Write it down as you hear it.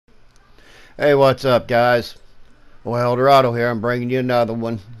Hey, what's up, guys? Well, HELLDARODO here. I'm bringing you another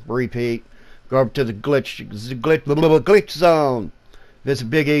one. Repeat. Go over to the glitch zone. Visit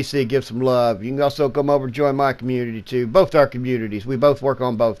Big EC. Give some love. You can also come over and join my community too. Both our communities. We both work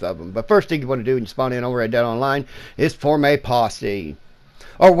on both of them. But first thing you want to do when you spawn in over at Dead Online is form a posse.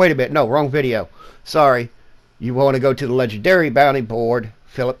 Oh, wait a minute. No, wrong video. Sorry. You want to go to the legendary bounty board,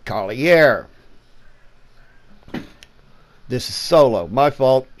 Philip Collier. This is solo. My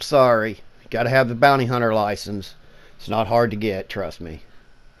fault. Sorry. Got to have the bounty hunter license. It's not hard to get, trust me.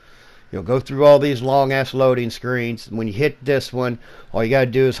 You'll go through all these long ass loading screens. When you hit this one, all you got to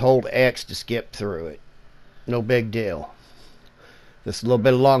do is hold X to skip through it. No big deal. This is a little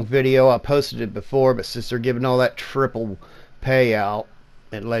bit of a long video. I posted it before, but since they're giving all that triple payout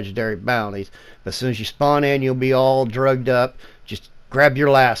at legendary bounties, but as soon as you spawn in, you'll be all drugged up. Just grab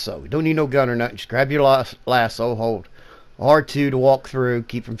your lasso. You don't need no gun or nothing. Just grab your lasso, hold R2 to walk through,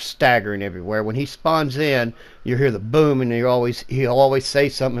 keep from staggering everywhere. When he spawns in, you hear the boom, and he'll always say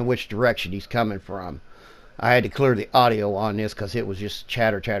something in which direction he's coming from. I had to clear the audio on this because it was just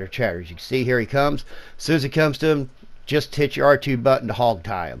chatter, chatter, chatter. As you can see, here he comes. As soon as he comes to him, just hit your R2 button to hog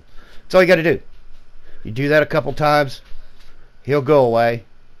tie him. That's all you got to do. You do that a couple times, he'll go away.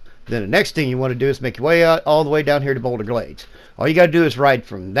 Then the next thing you want to do is make your way out all the way down here to Boulder Glades. All you got to do is ride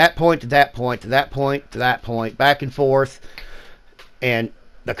from that point to that point to that point to that point, back and forth, and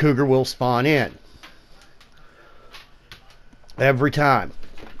the cougar will spawn in. Every time.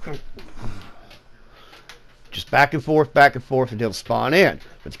 Just back and forth, and he'll spawn in.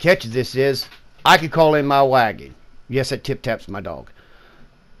 But the catch of this is, I can call in my wagon. Yes, that tip-tap's my dog.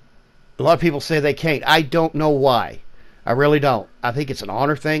 A lot of people say they can't. I don't know why. I really don't. I think it's an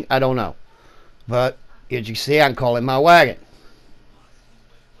honor thing. I don't know. But, as you see, I can call in my wagon.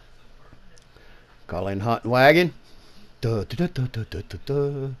 Call in hunting wagon. Duh, duh, duh, duh, duh, duh,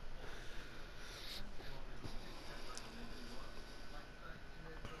 duh.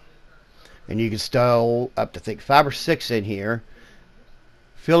 And you can stow up to, I think, 5 or 6 in here.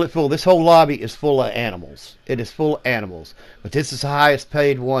 Fill it full. This whole lobby is full of animals. It is full of animals. But this is the highest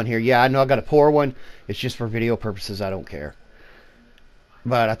paid one here. Yeah, I know I got a poor one. It's just for video purposes. I don't care.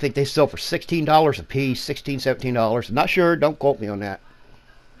 But I think they sell for $16 a piece. $16, $17. I'm not sure. Don't quote me on that.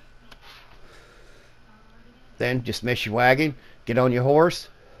 Then just mess your wagon. Get on your horse.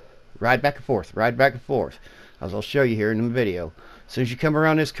 Ride back and forth. Ride back and forth. As I'll show you here in the video. As soon as you come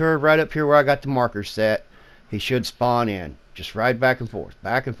around this curve right up here where I got the markers set, he should spawn in. Just ride back and forth,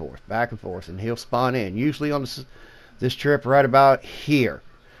 back and forth, back and forth, and he'll spawn in. Usually on this trip right about here.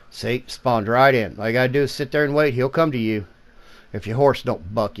 See, spawned right in. All you gotta do is sit there and wait. He'll come to you if your horse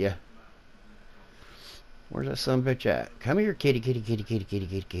don't buck you. Where's that son of a bitch at? Come here, kitty, kitty, kitty, kitty, kitty,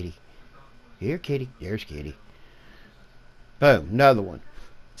 kitty, kitty. Here, kitty. There's kitty. Boom, another one.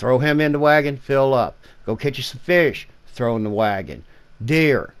 Throw him in the wagon, fill up. Go catch you some fish, throw in the wagon.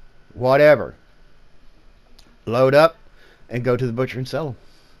 Deer, whatever. Load up and go to the butcher and sell them.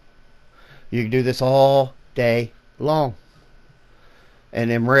 You can do this all day long. And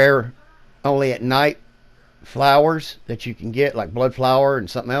then rare, only at night, flowers that you can get, like blood flower and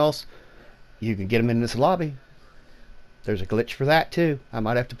something else, you can get them in this lobby. There's a glitch for that too. I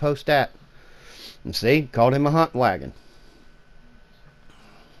might have to post that. And see, called him a hunt wagon.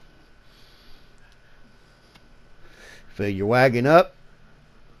 Fill your wagon up,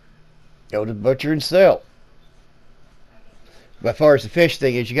 go to the butcher and sell. But as far as the fish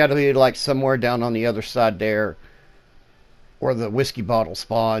thing is, you got to be like somewhere down on the other side there where the whiskey bottle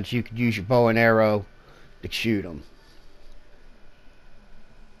spawns. You could use your bow and arrow to shoot them.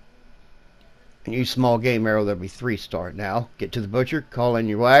 And use small game arrow, there'll be 3-star. Now, get to the butcher, call in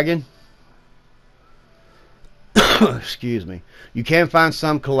your wagon. Excuse me. You can find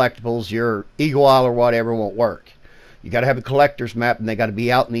some collectibles. Your Eagle Isle or whatever won't work. You got to have a collector's map, and they got to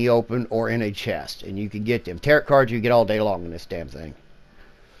be out in the open or in a chest, and you can get them. Tarot cards you get all day long in this damn thing.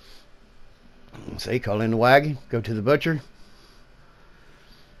 See, call in the wagon, go to the butcher,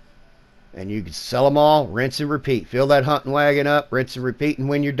 and you can sell them all, rinse and repeat. Fill that hunting wagon up, rinse and repeat, and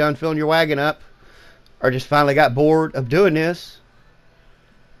when you're done filling your wagon up, or just finally got bored of doing this,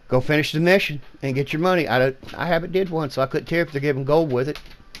 go finish the mission and get your money. I haven't did one, so I couldn't tell if they're giving gold with it.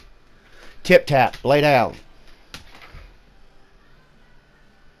 Tip tap, lay down.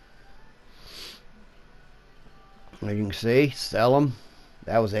 You can see, sell them.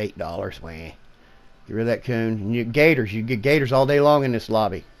 That was $8. Wah. Get rid of that coon. And you gators. You get gators all day long in this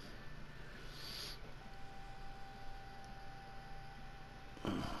lobby.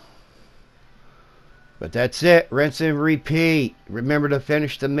 But that's it. Rinse and repeat. Remember to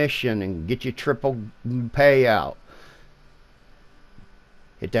finish the mission and get your triple payout.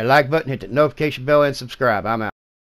 Hit that like button, hit that notification bell, and subscribe. I'm out.